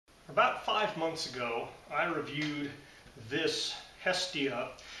About 5 months ago, I reviewed this Hestia.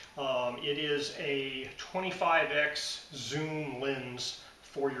 It is a 25x zoom lens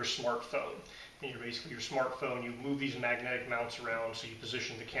for your smartphone. And basically your smartphone, you move these magnetic mounts around so you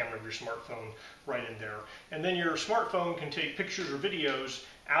position the camera of your smartphone right in there. And then your smartphone can take pictures or videos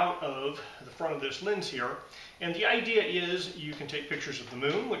out of the front of this lens here. And the idea is you can take pictures of the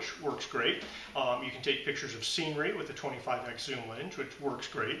moon, which works great. You can take pictures of scenery with the 25x zoom lens, which works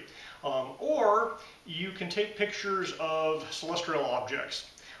great. Or you can take pictures of celestial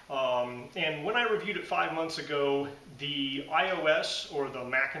objects. And when I reviewed it 5 months ago, the iOS or the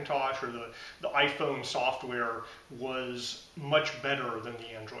Macintosh or the iPhone software was much better than the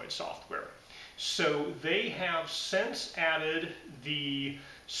Android software. So they have since added the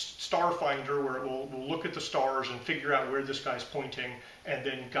star finder where it will look at the stars and figure out where this guy's pointing and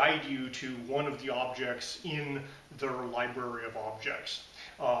then guide you to one of the objects in their library of objects.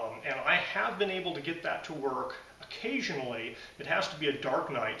 And I have been able to get that to work occasionally. It has to be a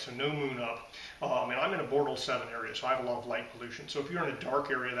dark night, so no moon up. And I'm in a Bortle 7 area, so I have a lot of light pollution. So if you're in a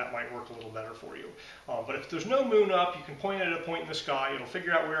dark area, that might work a little better for you. But if there's no moon up, you can point it at a point in the sky. It'll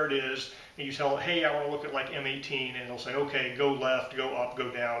figure out where it is, and you tell it, hey, I want to look at like M18, and it'll say, okay, go left, go up, go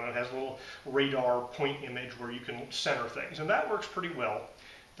down. And it has a little radar point image where you can center things, and that works pretty well.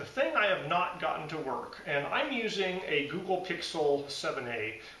 The thing I have not gotten to work, and I'm using a Google Pixel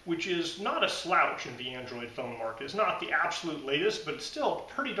 7a, which is not a slouch in the Android phone market. It's not the absolute latest, but it's still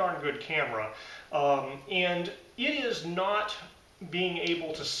a pretty darn good camera. And it is not being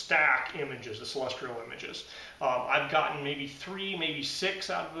able to stack images, the celestial images. I've gotten maybe 3, maybe 6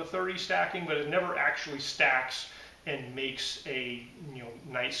 out of the 30 stacking, but it never actually stacks and makes a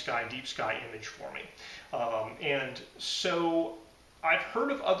night sky, deep sky image for me. And so I've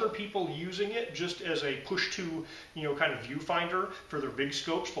heard of other people using it just as a push-to, kind of viewfinder for their big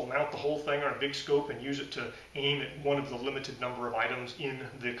scopes. They'll mount the whole thing on a big scope and use it to aim at one of the limited number of items in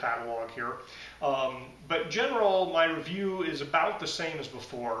the catalog here. But general, my review is about the same as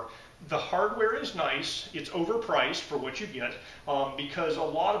before. The hardware is nice. It's overpriced for what you get because a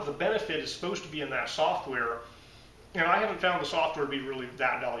lot of the benefit is supposed to be in that software. And I haven't found the software to be really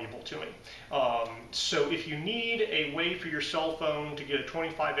that valuable to me. So if you need a way for your cell phone to get a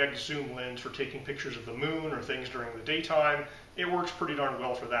 25x zoom lens for taking pictures of the moon or things during the daytime, it works pretty darn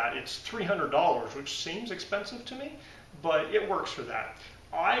well for that. It's $300, which seems expensive to me, but it works for that.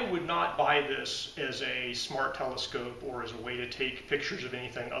 I would not buy this as a smart telescope or as a way to take pictures of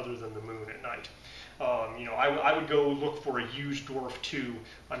anything other than the moon at night. I would go look for a used Dwarf 2.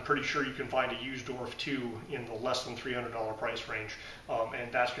 I'm pretty sure you can find a used Dwarf 2 in the less than $300 price range,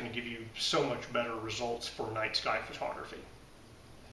 and that's going to give you so much better results for night sky photography.